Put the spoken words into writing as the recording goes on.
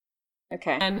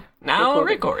Okay. And now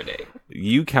recording.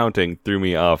 You counting threw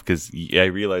me off because I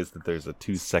realized that there's a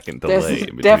 2-second delay There's in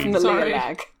between. definitely Sorry. a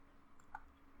lag.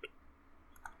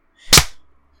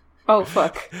 Oh,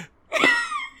 fuck.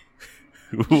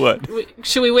 What?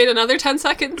 Should we wait another 10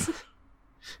 seconds?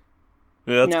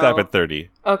 Let's No. clap at 30.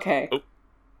 Okay. Oh.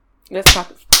 Let's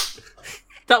clap.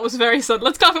 That was very sudden.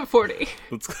 Let's clap at 40.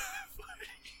 Let's.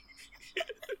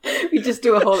 We just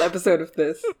do a whole episode of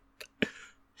this.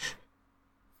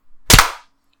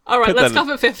 Alright, Put let's that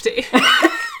clap at 50.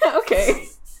 Okay.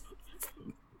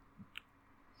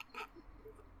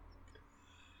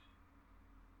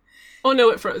 Oh no,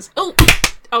 it froze. Oh,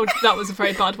 that was a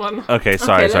very bad one. Okay,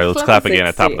 sorry. let's Let's clap clap at again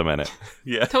at top 60. of the minute.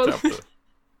 Yeah. Totally. top of the-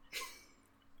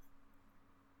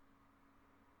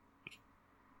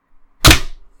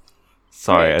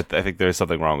 Sorry, I think there's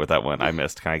something wrong with that one. I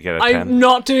missed. Can I get a 10? I'm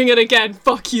not doing it again.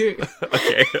 Fuck you.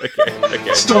 Okay.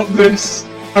 Stop this!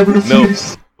 I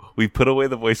refuse! We put away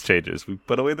the voice changes. We're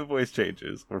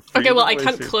Okay, well, I freeing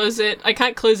can't voice close it. I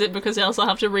can't close it because I also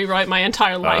have to rewrite my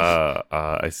entire life.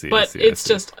 I see. But it's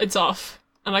just, it's off.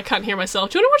 And I can't hear myself.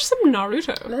 Do you want to watch some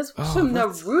Naruto? Let's watch some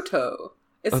Naruto.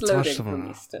 It's Let's loading watch for some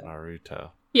me still. Naruto.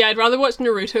 Yeah, I'd rather watch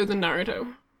Naruto than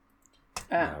Naruto.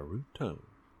 Naruto.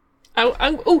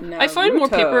 I found more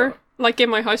Naruto. paper, like, in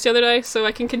my house the other day, so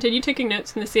I can continue taking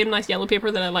notes in the same nice yellow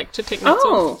paper that I like to take notes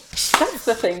on. Oh, that's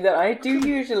the thing that I do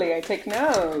usually. I take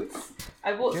notes.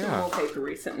 I bought some Yeah. more paper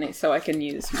recently, so I can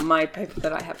use my paper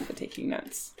that I have for taking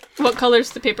notes. What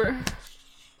color's the paper?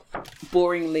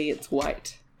 Boringly, it's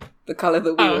white. The color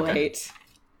that we Oh, all okay. hate.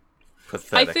 I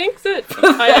Pathetic. think that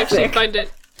I actually find it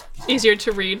easier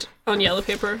to read on yellow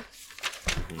paper.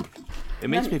 It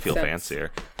makes That me makes feel sense.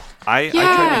 fancier. I try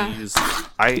Yeah. to use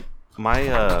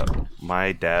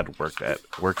my dad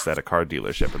works at a car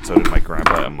dealership, and so did my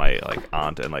grandpa and my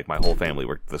aunt, and my whole family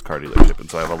worked at this car dealership, and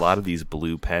so I have a lot of these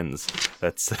blue pens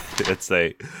that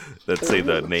say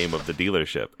the name of the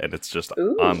dealership, and it's just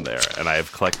Ooh. on there, and I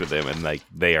have collected them, and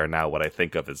they are now what I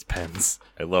think of as pens.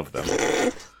 I love them.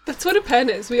 That's what a pen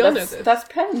is. We all know this. That's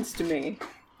pens to me.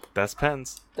 That's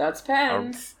pens. That's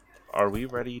pens. Are we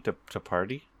ready to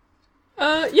party?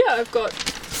 Yeah, I've got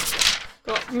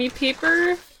me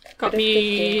paper, got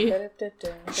me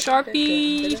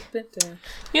Sharpie.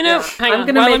 You know, hang I'm on,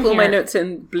 gonna while make I'm all my here. notes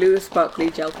in blue sparkly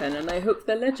gel pen, and I hope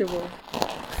they're legible.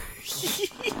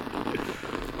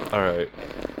 All right.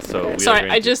 So we are Sorry,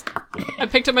 going I to-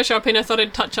 picked up my Sharpie and I thought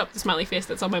I'd touch up the smiley face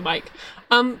that's on my mic.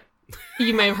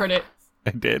 You may have heard it.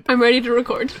 I did. I'm ready to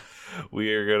record.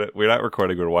 We're not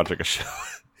recording. We're watching a show.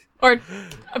 Or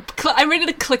I'm ready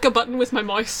to click a button with my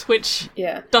mouse, which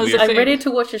Yeah. does We- a I'm thing. ready to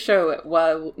watch a show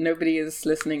while nobody is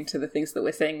listening to the things that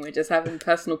we're saying. We're just having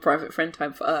personal, private friend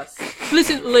time for us.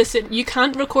 Listen, you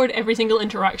can't record every single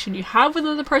interaction you have with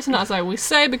another person, as I always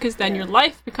say, because then your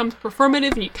life becomes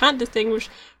performative and you can't distinguish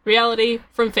reality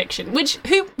from fiction. Which,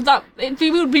 it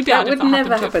would be bad That if would never happened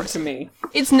to a happen person. to me.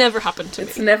 It's never happened to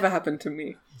It's me. never happened to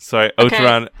me. Sorry, Okay,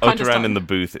 Oteran can't just in talk. the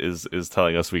booth is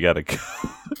telling us we gotta go.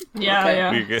 Yeah, Okay.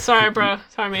 yeah. We- Sorry, bro.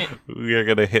 Sorry, mate. We are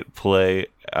gonna hit play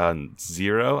on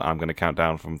 0. I'm gonna count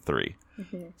down from 3.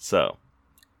 So,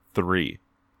 3,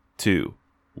 2,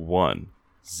 1,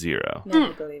 0.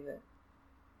 Never believe it.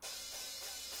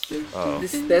 Oh,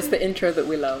 There's the intro that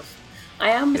we love.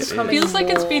 I am is. becoming Feels like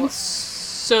it's more- been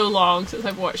so long since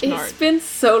I've watched It's Naruto. been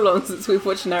so long since we've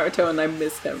watched Naruto, and I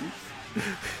miss him.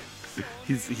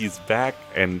 he's back,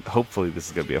 and hopefully this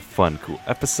is gonna be a fun, cool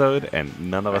episode, and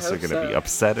none of I us are hope gonna be so.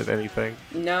 upset at anything.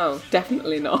 No,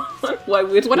 definitely not. Why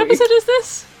would What we? episode is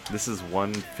this? This is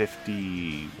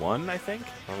 151, I think.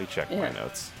 Let me check my Yeah.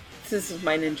 notes. This is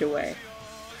my ninja way.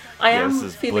 I Yeah, am this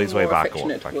is feeling Blaze Way more Back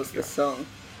affectionate Back towards again. this song.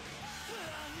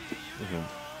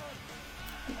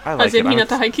 I like As in it.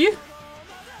 Hinata Haikyuu?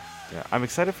 I'm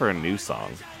excited for a new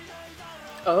song.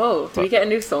 Oh, do we get a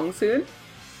new song soon?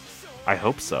 I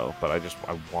hope so, but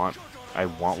I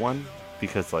want one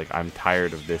because I'm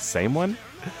tired of this same one.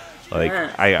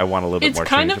 Yeah. I want a little bit It's more.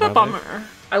 kind change of a in my life. bummer.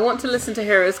 I want to listen to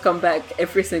Heroes Come Back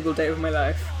every single day of my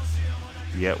life.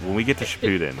 Yeah, when we get to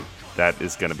Shippuden, that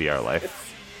is going to be our life.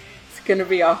 It's gonna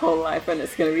be our whole life, and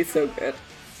it's gonna be so good.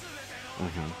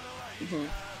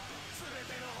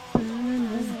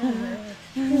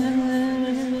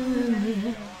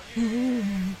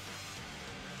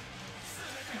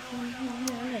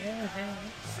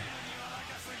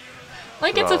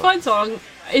 Like, it's a Well- fun song.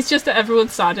 It's just that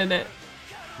everyone's sad in it.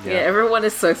 Yeah, everyone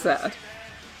is so sad.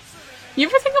 You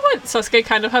ever think about Sasuke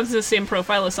kind of has the same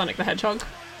profile as Sonic the Hedgehog?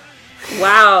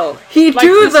 Wow, he Like,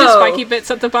 do there's just though. spiky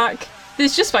bits at the back.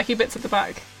 There's just spiky bits at the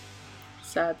back.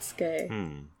 Sad Skay.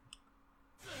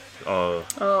 Oh,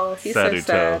 Oh, he's so Saruto.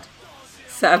 sad.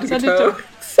 Saduto.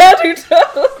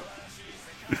 Saduto!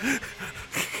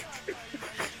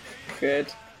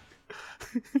 Good.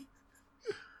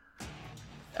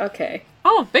 Okay.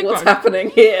 Oh, big What's one. happening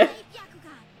here?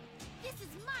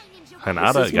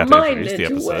 Hanada This is got to my introduce the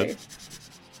ninja episode. way.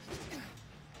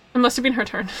 It must have been her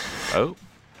turn. Oh,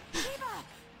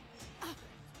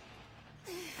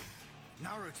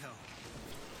 Naruto.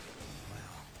 Well,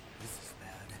 this is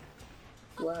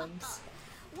bad. Worms.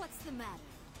 What's the matter?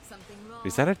 Something wrong?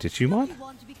 is that a Digimon?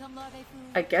 Want to become larvae food?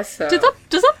 I guess so.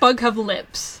 Does that bug have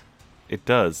lips? It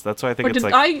does. That's why I think Or it's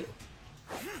did like.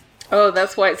 Oh,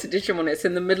 that's why it's a Digimon. It's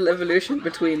in the middle evolution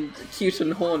between cute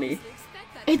and horny.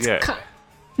 It's Yeah.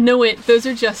 No, wait, those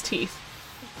are just teeth.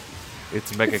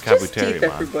 It's Mega It's just teeth, Kabuterimon.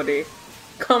 everybody.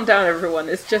 Calm down, everyone.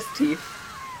 It's just teeth.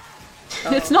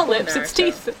 It's not poor lips, it's Naruto.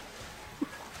 teeth.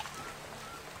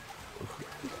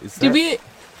 Is Did that- we?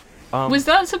 um, Was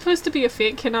that supposed to be a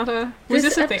fake Hinata? Was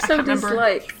this a thing? I can't episode is remember.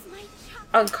 like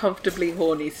uncomfortably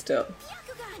horny still.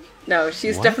 No,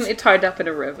 she's What? definitely tied up in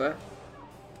a river.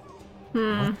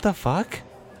 What the fuck?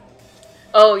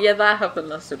 Oh yeah, that happened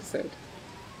last episode.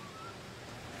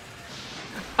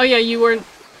 Oh yeah, you weren't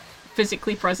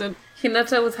physically present.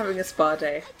 Hinata was having a spa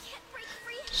day.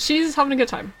 She's having a good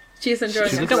time. She's enjoying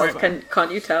She looks- herself.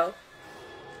 Can't you tell?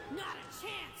 Not a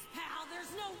chance, pal.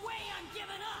 There's no way I'm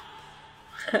giving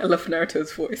up. I love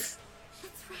Naruto's voice.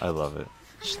 I love it.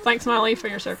 Thanks, Mali, for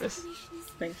your service.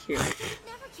 Thank you.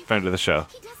 Friend of the show.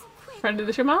 Friend of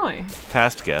the show, Mali.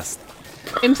 Past guest.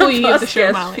 Employee of the Past show,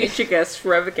 guest, Mali. future guest,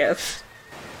 forever guest.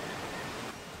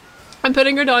 I'm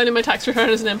putting her down in my tax return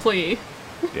as an employee.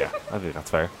 Yeah, I think that's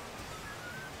fair.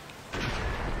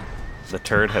 The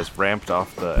turd has ramped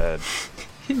off the edge.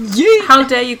 Yeah. How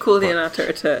dare you call the Hinata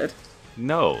a turd?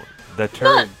 No, the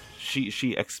turd.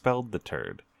 She expelled the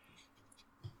turd.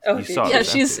 Oh, You did saw you? Yeah, it.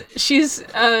 she's She's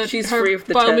her free of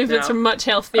the bowel turd movements now. are much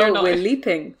healthier Oh, now. we're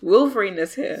leaping. Wolverine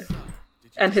is here.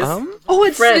 And his Oh,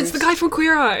 it's friend. the guy from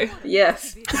Queer Eye.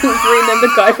 Yes. Wolverine and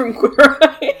the guy from Queer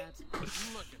Eye.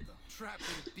 Trapped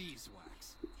in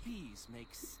beeswax. Bees make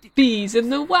sticky. Bees in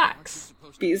the wax.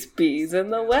 Bees in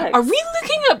the wax. Are we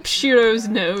looking up Shiro's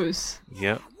nose?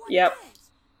 Yep. Yep.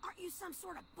 Aren't you some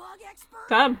sort of bug expert?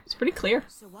 Damn, it's pretty clear.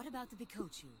 So what about the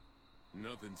Pikachu?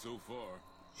 Nothing so far.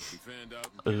 We found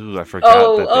out. Ooh, I forgot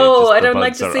that they Oh, just, I the don't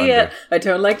like bugs to are see under. it. I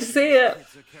don't like to see it.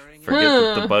 Forget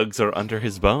that Huh. the bugs are under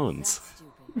his bones.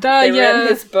 They ran Yeah,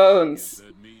 his bones.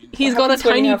 he's got a happens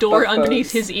when you tiny have door bug underneath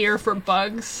bones? his ear for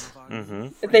bugs.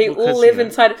 They Well, all 'cause, live you know.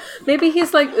 inside. Maybe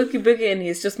he's like Oogie Boogie and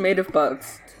he's just made of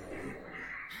bugs.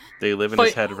 They live in But-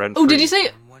 his head rent oh, did you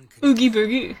say Oogie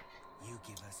Boogie? You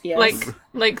give us Yes.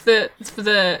 Like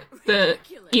the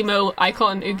emo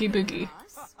icon Oogie Boogie.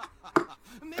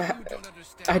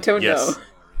 I don't Yes. know.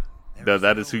 No,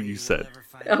 that is who you said. never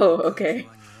find Oh, out okay. on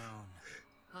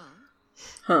your own.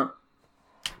 Huh.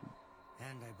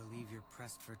 And I believe you're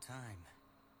pressed for time.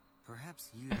 Perhaps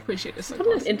you I appreciate this. What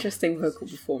an interesting vocal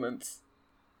performance.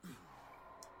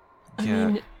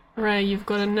 Yeah. Right, you've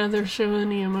got another show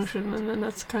any emotion, and then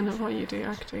that's kind of how you do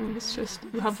acting. It's just,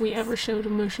 have we ever showed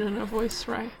emotion in our voice,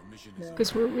 right?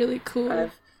 Because we're really cool.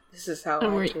 This is how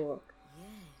And I we're- talk.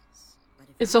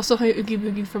 It's also how Oogie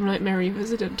Boogie from Nightmare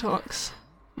Revisited talks.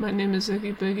 My name is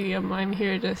Oogie Boogie, and I'm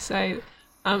here to say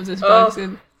I was this bugs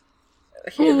in.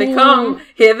 Here they come.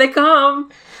 Here they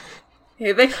come.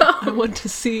 Here they I come. want to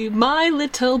see my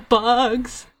little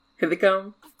bugs. Here they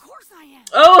come. Of course I am.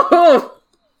 Oh!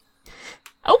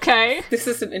 Okay. This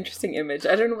is an interesting image.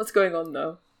 I don't know what's going on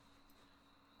though.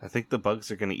 I think the bugs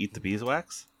are gonna eat the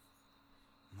beeswax.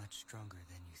 much stronger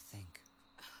than you think.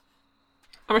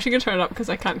 I'm actually gonna turn it up because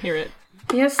I can't hear it.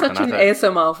 He has such an Another-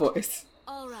 ASMR voice.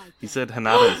 All right. He said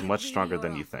Hanada is much stronger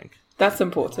than you think. That's Want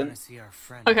important. to see our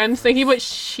friend? Okay, I'm thinking about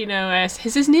Shino as.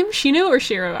 Is his name Shino or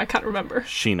Shiro? I can't remember.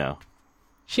 Shino.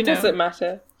 Does it Shino.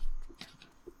 matter?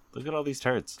 Look at all these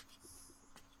turds.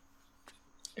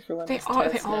 Everyone They has all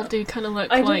turds now. do kind of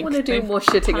look I like. don't want to do they've more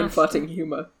shitting and passed- farting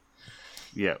humor.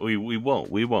 Yeah, we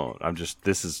won't. I'm just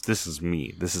this is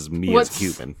me. This is me What's- as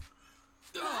human.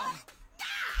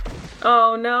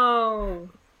 Oh no!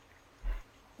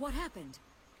 What happened?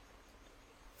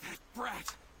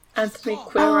 Brat! Anthony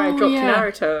Queer Eye Oh, dropped yeah.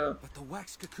 Naruto. But the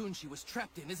wax cocoon she was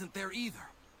trapped in isn't there either.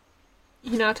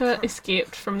 Hinata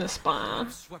escaped from the spa.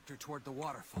 Swept her toward the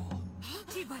waterfall.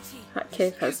 Chibachi. That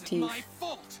cave has Isn't my teeth.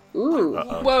 fault. Ooh,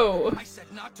 Whoa. I said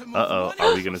not to move. Uh oh. one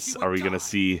Are we inch gonna or she are would we gonna die.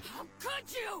 see? How could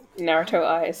you? Naruto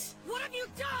eyes. What have you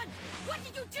done? What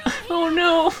did you do? Oh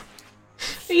no.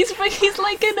 He's like in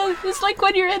a. It's like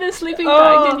when you're in a sleeping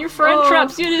bag and your friend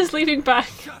traps you in a sleeping bag.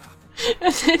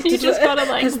 And then you just gotta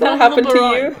like. Has that roll happened them to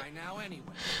around. you? By now anyway.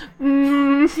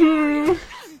 Mm-hmm.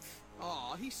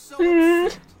 Aw,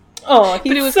 Oh, he's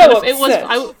But it was so kind of,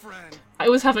 upset. I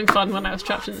was having fun when I was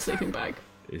trapped in the sleeping bag.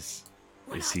 Is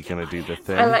he gonna do the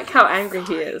thing? I like how angry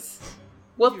he is.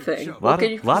 What thing? What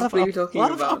can you possibly be talking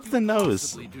lot about? of up the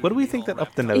nose. What do we think that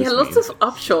up the nose Yeah, lots means? of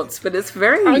upshots, but it's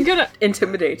very I'm gonna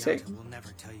intimidating. We'll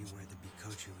never tell you where the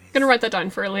Bikochu is. gonna write that down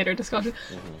for a later discussion.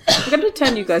 I'm gonna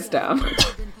turn you guys down.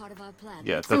 Been part of our plan.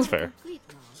 Yeah, that's fair. Complete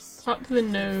loss. Up the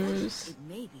nose. It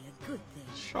may be a good thing.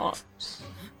 Shots.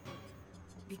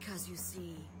 Because you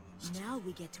see, now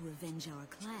we get to avenge our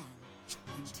clan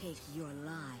and take your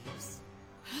lives.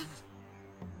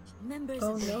 Members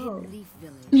Oh, of the no. Hidden Leaf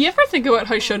Village. You ever think about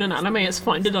how shonen anime is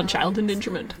founded on child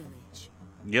endangerment? Village.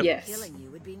 Yep. Yes. Killing you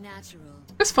would be natural.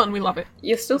 It's fun, we love it.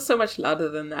 You're still so much louder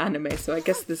than the anime, so I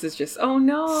guess this is just, oh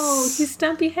no, he's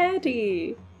Stampy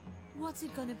Heady. What's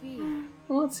it gonna be?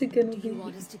 What's it gonna Do you be?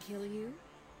 want us to kill you?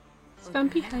 Or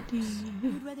Stampy perhaps Heady.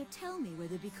 You'd rather tell me where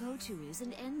the Bikochu is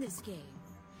and end this game.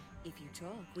 If you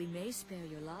talk, we may spare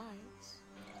your lives.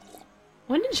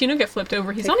 When did Shino get flipped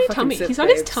over? He's Take on a his fucking tummy. sip, He's on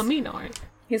his babes. tummy now.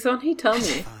 He's on He Tell Me.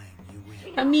 Fine, you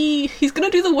win. Tummy. He's gonna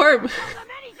do the worm.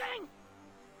 Anything!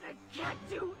 I can't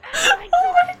do Oh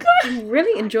my god. I'm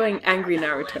really enjoying angry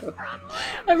Naruto.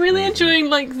 I'm really enjoying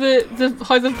like the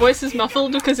how the voice is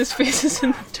muffled because his face is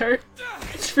in the dirt.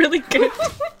 It's really good.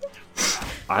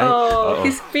 Oh,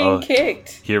 he's being kicked.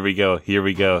 Here we go. Here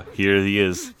we go. Here he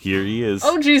is. Here he is.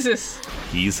 Oh Jesus.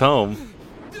 He's home.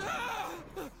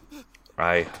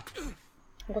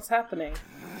 What's happening?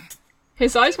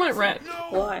 His eyes went red.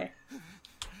 Why?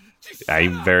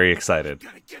 I'm very excited.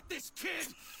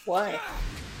 Why?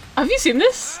 Have you seen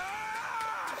this?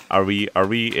 Are we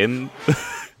in?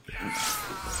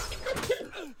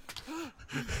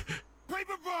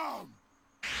 Paper bomb!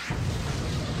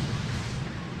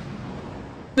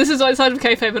 This is outside of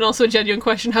kayfabe and also a genuine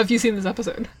question. Have you seen this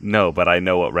episode? No, but I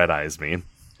know what red eyes mean.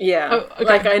 Yeah, Oh, okay.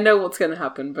 like I know what's gonna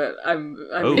happen, but I'm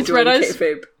Oh. It's enjoying Red Eyes?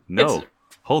 kayfabe. No, It's-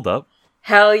 hold up.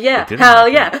 Hell yeah! It didn't Hell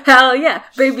happen. yeah! Hell yeah!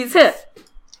 Baby's hit.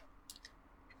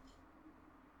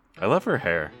 I love her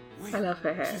hair. I love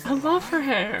her hair. I love her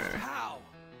hair.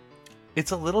 It's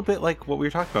a little bit like what we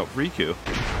were talking about, Riku.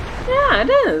 Yeah, it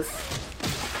is.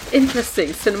 Interesting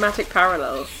cinematic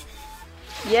parallels.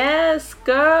 Yes,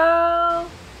 girl.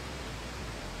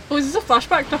 Oh, is this a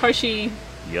flashback to how she...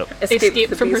 Yep. Escaped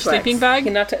the from her beeswax. sleeping bag?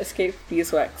 Hinata escaped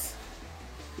beeswax.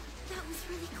 That was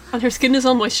really close. And her skin is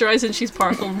all moisturized and she's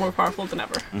powerful, more powerful than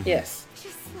ever. Yes.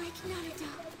 Just like Naruto.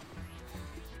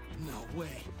 No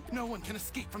way. No one can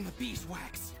escape from the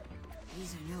beeswax.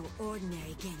 These are no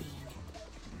ordinary Genin.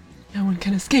 No one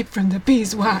can escape from the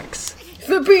beeswax.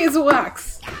 The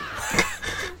beeswax.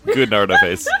 Good Naruto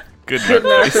face. Good Good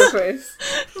Naruto Naruto face.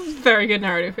 face. Very good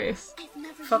narrative face. I've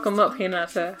never Fuck used 'em up, it before.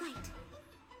 Hinata. Right.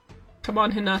 Come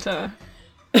on, Hinata.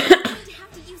 I'm going to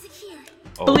have to use it here.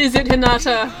 Please it,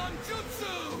 Hinata.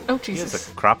 Oh, He has Jesus.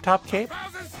 a crop top cape?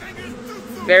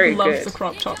 Very Loves good. the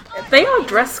crop top. They are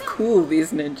dressed cool,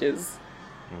 these ninjas.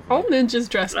 All ninjas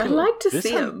dressed I'd cool. like to This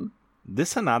see one- them.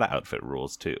 This Hinata outfit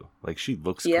rules too. Like, she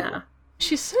looks Yeah. cool.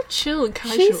 She's so chill and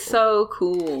casual. She's so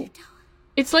cool.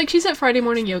 It's like she's at Friday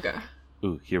morning yoga.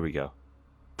 Ooh, here we go.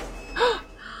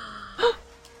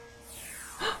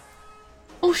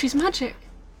 Oh, she's magic.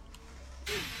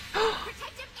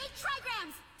 Protective 8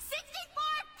 trigrams. 64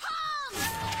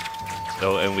 palms.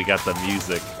 Oh, and we got the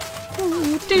music.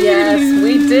 Yes,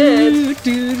 we did.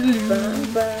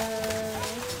 Bye-bye.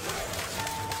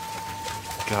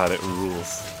 God, it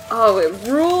rules. Oh, it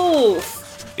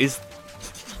rules. Is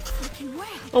Freaking wow.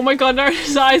 Oh my god,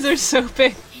 Naruto's eyes are so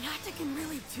big. Hinata can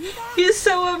really do that? He's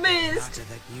so amazed. Hinata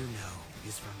that you know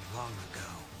is from long ago.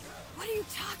 What are you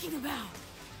talking about?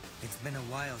 It's been a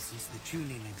while since the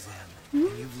Chunin exam,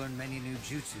 and you've learned many new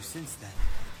jutsu since then.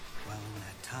 Well, in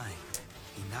that time,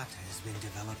 Hinata has been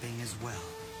developing as well.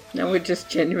 Now we're just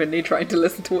genuinely trying to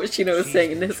listen to what Shino is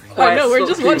saying in this Oh quiet, no, we're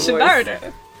just sultry watching voice.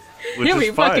 Naruto. which Here is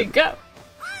we fucking fine. go.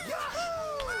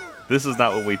 This is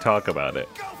not what we talk about it.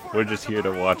 We're just here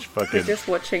to watch We're fucking. just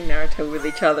watching Naruto with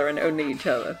each other and only each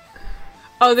other.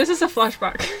 Oh, this is a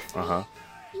flashback. Uh huh.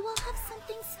 You will have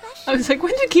something special. I was like,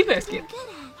 when did Keep asking? Good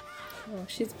at. Oh,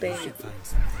 she's You baby. should find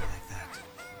something like that.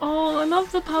 Oh, I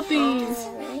love the puppies.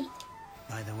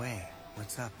 By the way,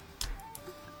 what's up?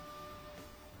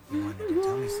 You wanted to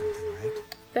tell me something, right?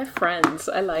 They're friends.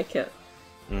 I like it.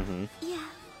 Mm-hmm. Yeah.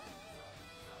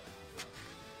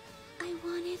 I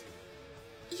wanted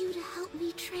you to help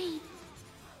me train.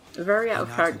 Very out of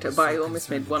Hinata character, was but I so almost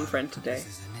made concerned one about friend her today.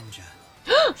 purpose as a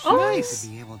ninja. Oh, Nice. To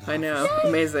be able to I know. offer something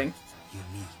Amazing.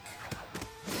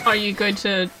 unique. are you going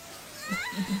to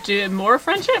do more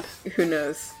friendship? Who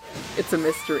knows? It's a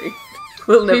mystery.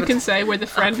 We'll never Who can say where the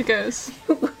friend goes?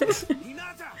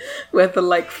 Where the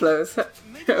like flows.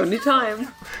 Only time.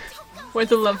 Where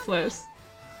the love flows.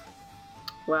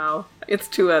 Wow. It's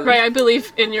too early. Right, I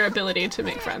believe in your ability to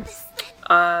make friends.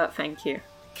 Thank you.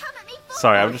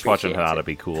 Sorry, I'm just watching appreciate Hinata it.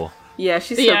 be cool. Yeah,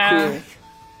 she's so Yeah.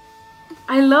 cool.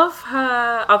 I love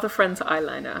her other friend's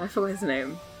eyeliner. I forgot his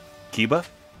name. Kiba?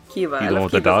 Kiba. I the one love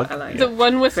with the Kiba's dog? eyeliner. The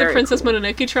one with Very the Princess cool.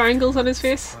 Mononoke triangles on his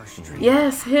face.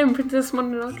 Yes, him, Princess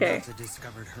Mononoke. Hinata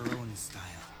discovered her own style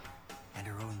and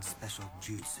her own special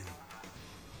jutsu.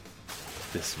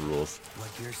 This rules. What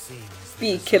you're seeing is the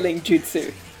Bee result killing of her jutsu.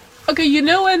 training. Okay, you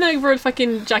know when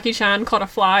fucking Jackie Chan caught a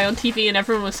fly on TV and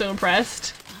everyone was so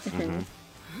impressed?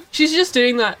 She's just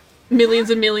doing that millions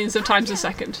and millions of times a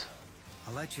second.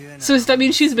 I'll let you in So does that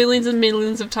mean she's millions and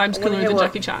millions of times I wanna cooler hear than what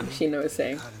Jackie Chan? Shino is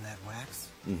saying. caught in that wax.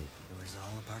 It was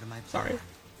all a part of my plan.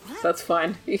 Sorry. That's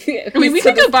fine. I mean, we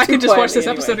can go back and just watch this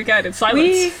episode again in silence.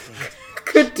 We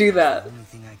could do that. The only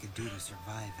thing I could do to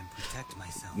survive and protect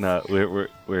myself. No,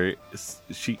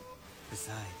 she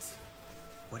Besides,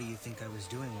 what do you think I was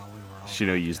doing while we were all Shino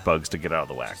locked used up? bugs to get out of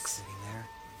the Just wax. sitting there,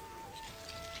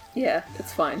 Yeah,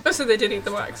 it's fine. Oh, so they did eat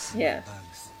the wax. Yeah.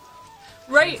 bugs.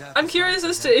 Right, I'm curious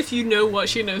as to if you know what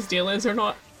Shino's deal is or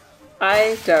not.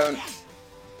 I don't.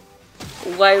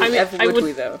 Why I mean, ever I would would-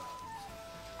 we though?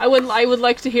 I would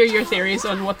like to hear your theories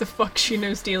on what the fuck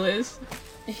Shino's deal is.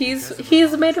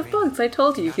 He's made of bugs. I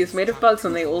told you, he's made of bugs,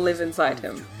 and they all live inside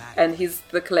him. And he's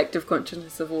the collective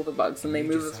consciousness of all the bugs, and they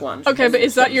move as one. Okay, but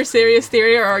is that your serious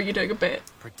theory or are you doing a bit?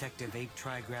 Protective 8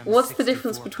 trigram What's the 64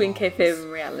 difference between bombs. kayfabe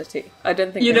and reality? I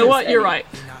don't think. You there know is what? You're any. right.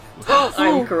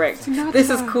 I'm correct. This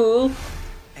is cool.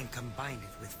 And combine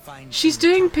it with fine She's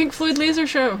doing Pink Floyd Laser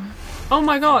Show. Oh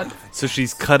my god. So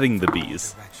she's cutting the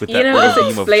bees with that Eno is beam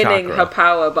of explaining chakra. her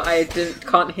power, but I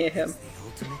can't hear him. the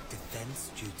ultimate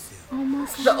defense jutsu. Oh my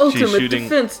god. The ultimate shooting-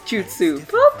 defense jutsu.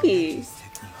 Puppy!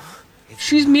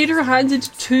 She's made her hands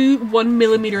into 2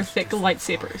 1mm thick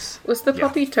lightsabers. Was the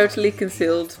puppy totally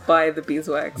concealed by the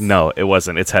beeswax? No, it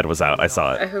wasn't. Its head was out. I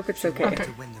saw I it. hope it's okay. Okay.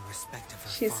 To win the respect of her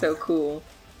She's so father, cool.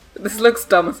 This looks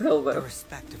dumb as hell the though.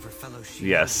 respect of her fellow shinobi.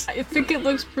 Yes. I think it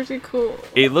looks pretty cool.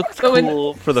 It looked So in-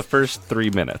 cool for the first 3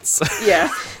 minutes.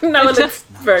 Yeah. No, it looks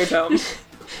very dumb.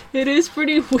 It is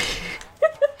pretty weird.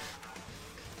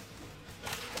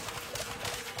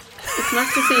 It's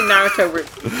nice to see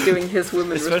Naruto doing his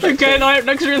woman respect. Okay, now it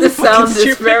looks really The fucking sound is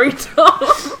stupid. very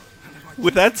dumb.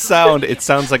 With that sound, it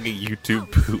sounds like a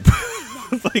YouTube poop.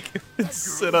 Like, it's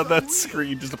sit on that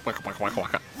screen, just waka, waka, waka,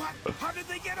 waka. What? How did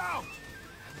they get out?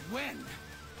 When?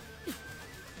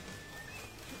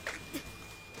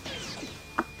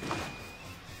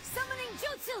 Summoning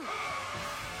jutsu!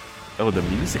 Oh, the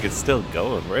music is still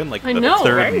going. We're in like I the know,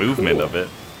 third very movement cool. of it.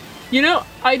 You know,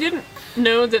 I didn't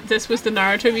know that this was the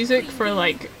Naruto music for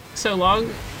like so long.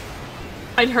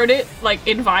 I'd heard it like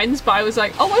in Vines, but I was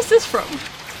like, oh, what's this from?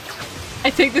 I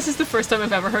think this is the first time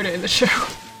I've ever heard it in the show.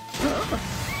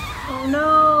 Oh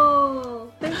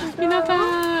no! Thank you, girl.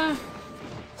 Hinata!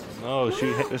 Oh,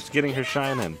 she's getting her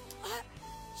shine in.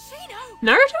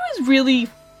 Naruto is really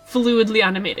fluidly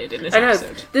animated in this I know.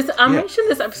 episode. This animation,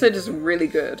 this episode is really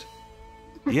good.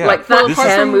 Yeah, Like that this apart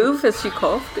is- hair from- move as she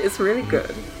coughed is really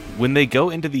good. when they go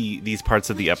into these parts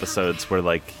of the episodes where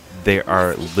like they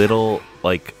are little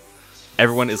like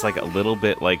everyone is like a little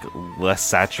bit like less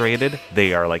saturated,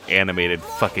 they are like animated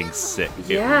fucking sick.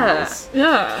 It Yeah. rules.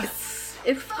 Yeah.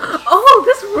 It's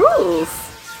this rules.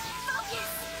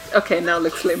 Okay, now it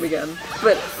looks lame again.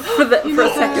 But for a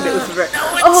second it was very.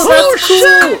 Oh,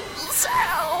 that's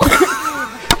cool!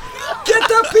 Get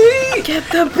the bee! Get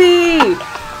the bee!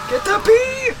 Get the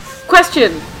bee!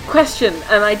 Question,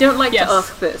 and I don't like Yes. to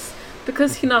ask this.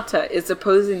 Because Hinata is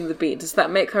opposing the bee, does that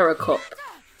make her a cop?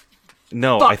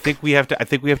 No, Fuck. I think we have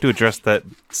to address that.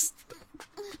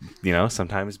 You know,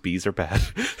 sometimes bees are bad.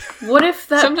 What if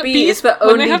that Some bee bees, is the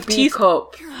when they only have bee teeth-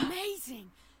 cop? You're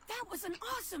amazing! That was an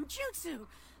awesome jutsu!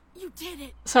 You did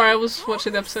it! Sorry, I was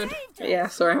watching the episode. Yeah,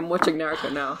 sorry, I'm watching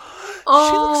Naruto now.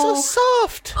 She looks so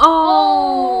soft.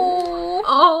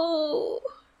 Oh!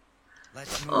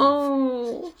 Let's move.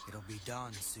 Oh! It'll be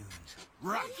dawn soon.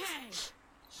 Right.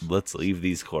 Let's leave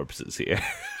these corpses here.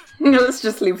 Let's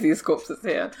just leave these corpses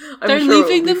here. I'm They're sure it'll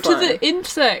leaving be them to fine. the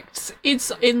insects.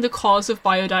 It's in the cause of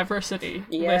biodiversity.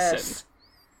 Yes. Listen.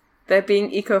 They're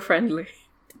being eco-friendly.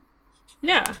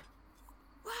 Yeah.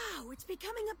 Wow, it's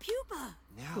becoming a pupa!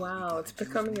 Now we Wow, gotta it's do as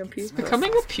becoming many a pupa.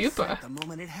 Becoming a pupa. The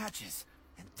moment it hatches,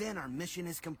 and then our mission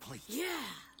is complete. Yeah!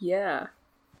 Yeah.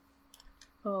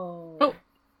 Oh. Oh.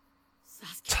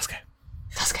 Sasuke,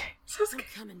 Sasuke. Sasuke. I'm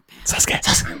coming back.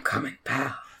 Sasuke. I'm coming,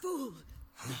 pal. Fool!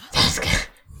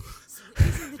 So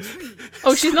it's in the tree.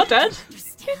 Oh, she's not dead?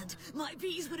 Understand? My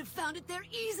bees would have found it there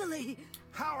easily.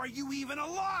 How are you even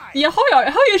alive? Yeah,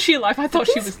 how is she alive? I thought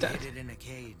she was dead. Hid in a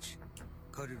cage,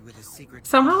 coated with a secret.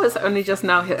 Somehow it's only just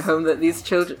now hit home that these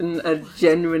children are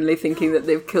genuinely thinking that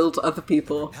they've killed other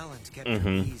people. Repellent kept the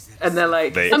bees at And they're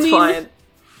like, They- it's I mean, fine.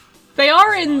 They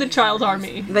are in the child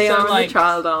army. They so, are in like, the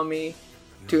child army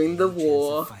doing the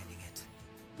war. finding it.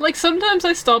 Like, sometimes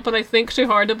I stop and I think too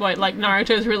hard about, like,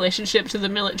 Naruto's relationship to the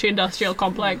military-industrial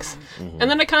complex. And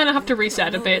then I kind of have to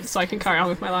reset a bit so I can carry on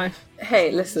with my life.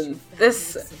 Hey, listen,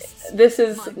 this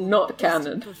is not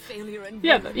canon.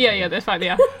 Yeah, that's fine,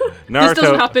 yeah. Naruto. This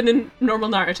doesn't happen in normal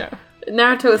Naruto.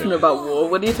 Naruto isn't about war.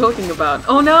 What are you talking about?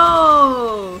 Oh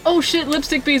no! Oh shit,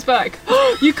 Lipstick Bee's back!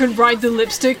 You can ride the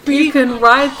Lipstick Bee! You can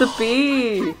ride the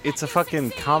bee! It's a fucking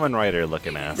Kamen Rider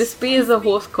looking ass. This bee is a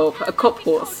horse cop, a cop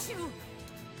horse.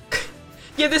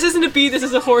 Yeah, this isn't a bee, this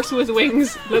is a horse with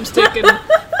wings, lipstick, and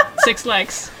 6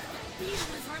 legs. This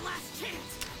is our last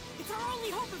chance. It's our only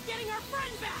hope of getting our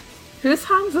friend back. Whose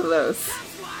hands are those?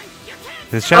 That's why you can't.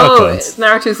 His shadow Oh, clones. it's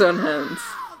Naruto's own hands.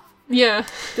 Yeah.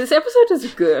 This episode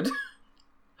is good.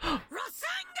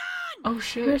 Rasengan! Oh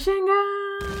shit.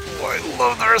 Rasengan! I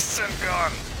love their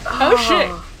Rasengan. Oh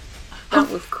shit. That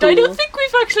was cool. I don't think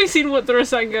we've actually seen what the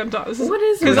Rasengan does. What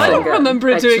is Because I don't Rasengan, remember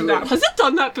it doing that. actually? Has it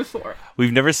done that before?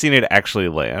 We've never seen it actually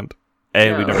land,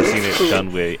 and we've No, never it's seen it cool.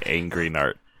 done with angry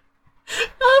Nart.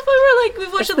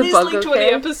 We've watched Is at the least bug like 20 okay?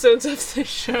 episodes of this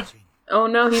show. Oh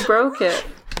no, he broke it.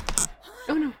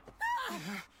 Oh no.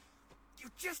 You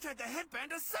just had the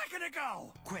headband a second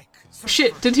ago. Quick,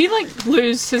 Shit, did he like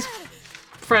lose his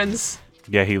friends?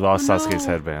 Yeah, he lost Sasuke's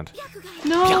headband.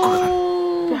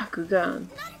 No. Bakugan.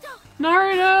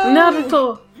 Naruto.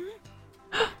 Naruto!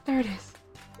 There it is.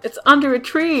 It's under a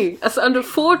tree. It's under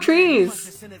 4 trees.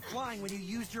 send it flying when you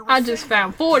used your I just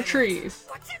found 4 trees.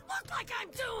 What's it look like I'm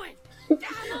doing?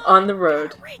 On the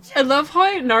road. I love how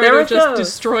There Naruto it just goes.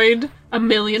 destroyed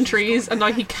 1,000,000 trees and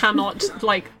now he cannot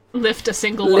like lift a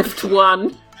single Lift one.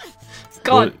 1.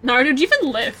 God, Naruto, do you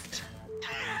even lift?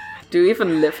 Do you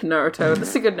even lift Naruto? This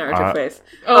is a good Naruto face.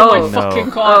 Oh, my no. fucking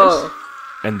god. Oh,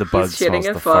 And the bug he's shitting smells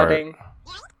and the fart. farting.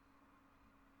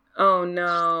 Oh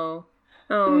no.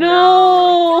 Oh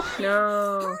No.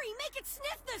 no. Hurry, make it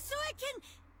sniff this so I can.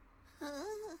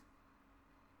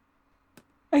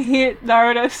 I hate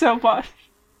Naruto so much.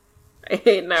 I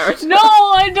hate Naruto. No,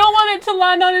 I don't want it to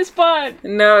land on his butt.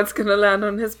 No, it's gonna land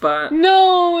on his butt.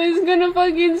 No, it's gonna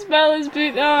fucking smell his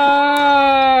boot. Oh,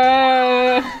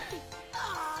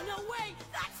 no way!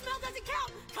 That smell doesn't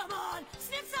count! Come on!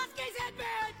 Sniff Sasuke's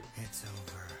headband! It's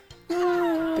over.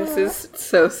 This is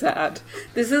so sad.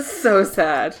 This is so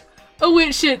sad. Oh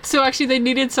wait, shit. So actually they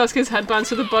needed Sasuke's headband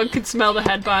so the bug could smell the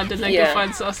headband and then Yeah. go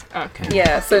find Sasuke. Okay.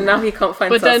 Yeah, so now he can't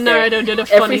find But Sasuke. then Naruto did a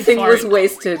funny Everything fart. was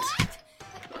wasted.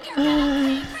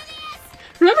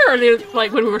 Remember earlier,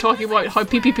 like, when we were talking about how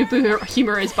pee-pee poo-poo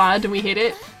humor is bad and we hate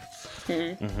it?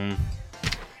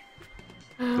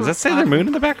 Does that say the moon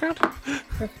in the background?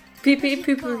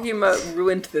 People humor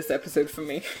ruined this episode for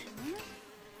me.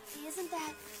 Isn't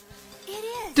that? It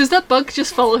is. Does that bug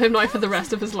just follow him now for the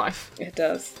rest of his life? It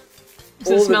does. Does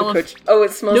it All smell the of... coach. Oh,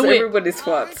 it smells No, wait. everybody's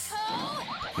farts.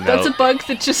 No, That's a bug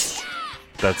that just...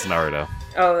 that's Naruto.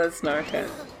 Oh, that's Naruto.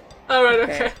 Alright,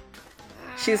 Okay. okay.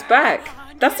 She's back.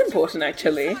 That's important,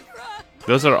 actually.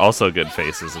 Those are also good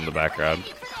faces in the background.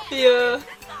 Yeah.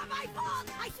 It's not my fault!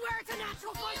 I swear it's a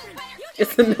natural function!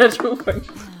 It's a natural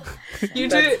function. You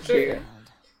That's do. cute.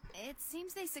 It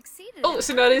seems they succeeded. Oh,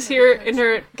 Tsunade's here in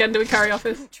her Gendo Ikari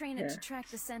office. Train it Yeah. to track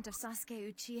the scent of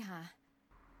Sasuke Uchiha.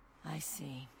 I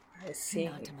see. I see.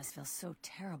 Hinata must feel so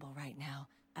terrible right now.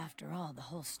 After all, the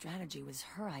whole strategy was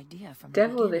her idea from the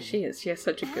Devil that beginning. she is. She has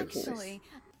such a good voice. Actually,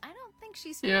 I don't think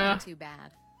she's Yeah. feeling too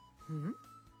bad.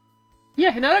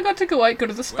 Yeah, Hinata got to go out, go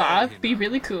to the spa, be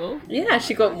really cool. Yeah,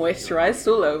 she got moisturized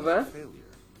all over.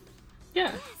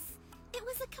 Yeah. It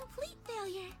was a complete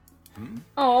failure.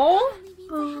 Oh.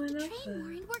 Oh, I love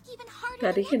her.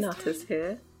 Daddy Hinata's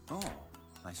here. Oh,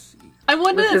 I see. I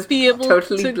want With to his be able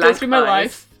totally to go black through my eyes.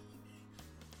 life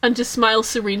and just smile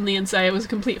serenely and say it was a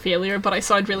complete failure, but I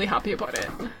sound really happy about it.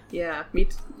 Yeah,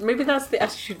 maybe that's the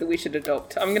attitude that we should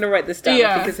adopt. I'm gonna write this down. I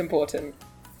Yeah. think it's important.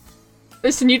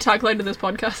 It's the new tagline to this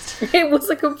podcast. It was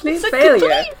a complete It's a failure.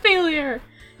 complete failure!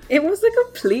 It was a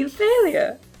complete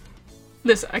failure.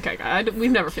 Listen, okay,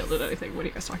 we've never failed at anything. What are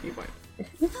you guys talking about?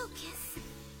 Focus.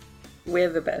 We're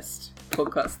the best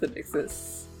podcast that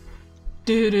exists.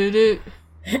 Do do do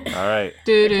Alright.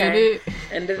 do do Okay. do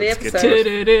End of the Let's get do episode.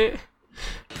 do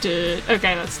do.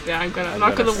 Okay, that's yeah. I'm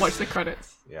not gonna watch the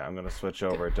credits. Yeah, I'm gonna switch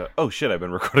over to... Oh shit, I've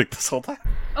been recording this whole time.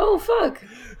 Oh fuck!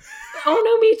 Oh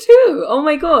no, me too! Oh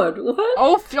my god, what?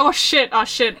 Oh shit! Oh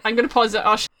shit! I'm gonna pause it.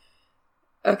 Oh shit.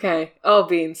 Okay. Oh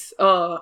beans. Oh.